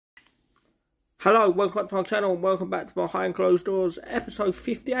Hello, welcome back to my channel and welcome back to Behind Closed Doors, episode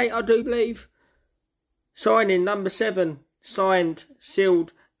 58 I do believe. Signing number 7, signed,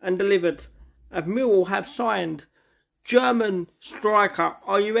 sealed and delivered. And Millwall have signed German striker,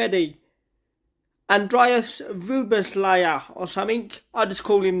 are you ready? Andreas Vuberslayer or something, I just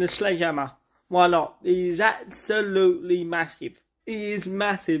call him the sledgehammer. Why not? He's absolutely massive. He is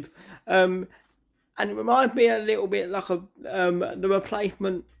massive. And it reminds me a little bit like the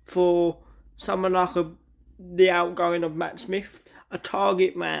replacement for someone like the outgoing of Matt Smith, a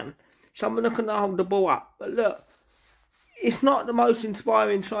target man, someone that can hold the ball up. But look, it's not the most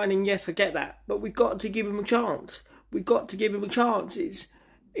inspiring signing, yes, I get that, but we've got to give him a chance. We've got to give him a chance.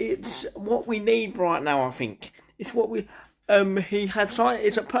 It's what we need right now, I think. It's what we he had signed.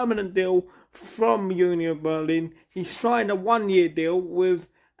 It's a permanent deal from Union Berlin. He signed a 1-year deal with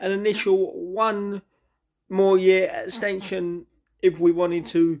an initial 1 more year extension if we wanted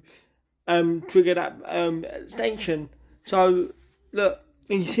to trigger that extension. So look,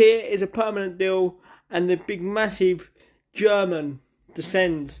 he's here, is a permanent deal, and the big massive German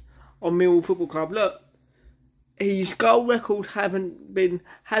descends on Millwall Football Club. Look, his goal record hasn't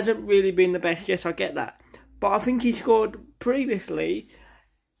really been the best. Yes, I get that, but I think he scored previously.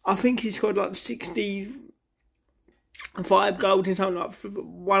 I think he scored like 65 goals in something like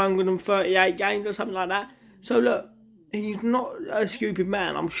 138 games or something like that. So look, he's not a stupid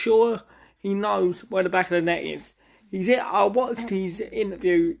man. I'm sure he knows where the back of the net is. I watched his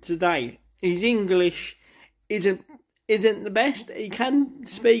interview today. His English isn't the best. He can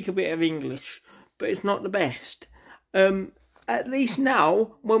speak a bit of English, but it's not the best. At least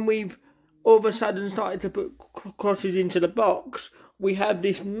now, when we've all of a sudden started to put crosses into the box, we have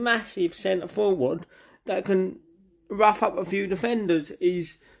this massive centre forward that can rough up a few defenders.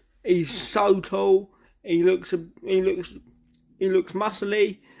 He's so tall. He looks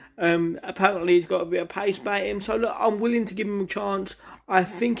muscly. Apparently he's got a bit of pace about him. So look, I'm willing to give him a chance. I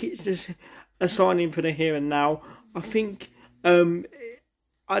think it's just a signing for the here and now. I think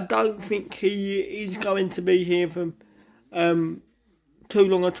I don't think he is going to be here for too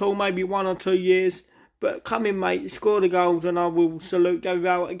long at all. Maybe 1 or 2 years. But come in, mate, score the goals, and I will salute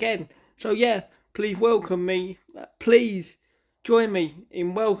Gary again. So yeah, please welcome me. Please join me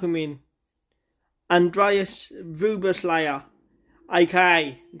in welcoming Andreas Vuberslayer,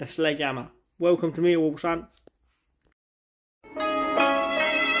 aka the Sledgehammer. Welcome to Millwall, son.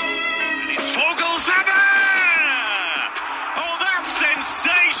 It's Vogelsammer! Oh, that's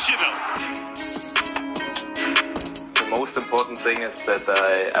sensational! The most important thing is that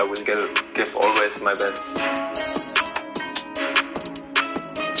I will give always my best.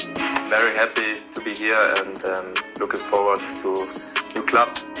 Very happy to be here and looking forward to new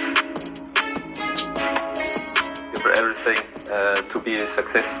club. Everything to be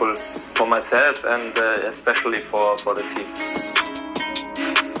successful for myself and especially for the team.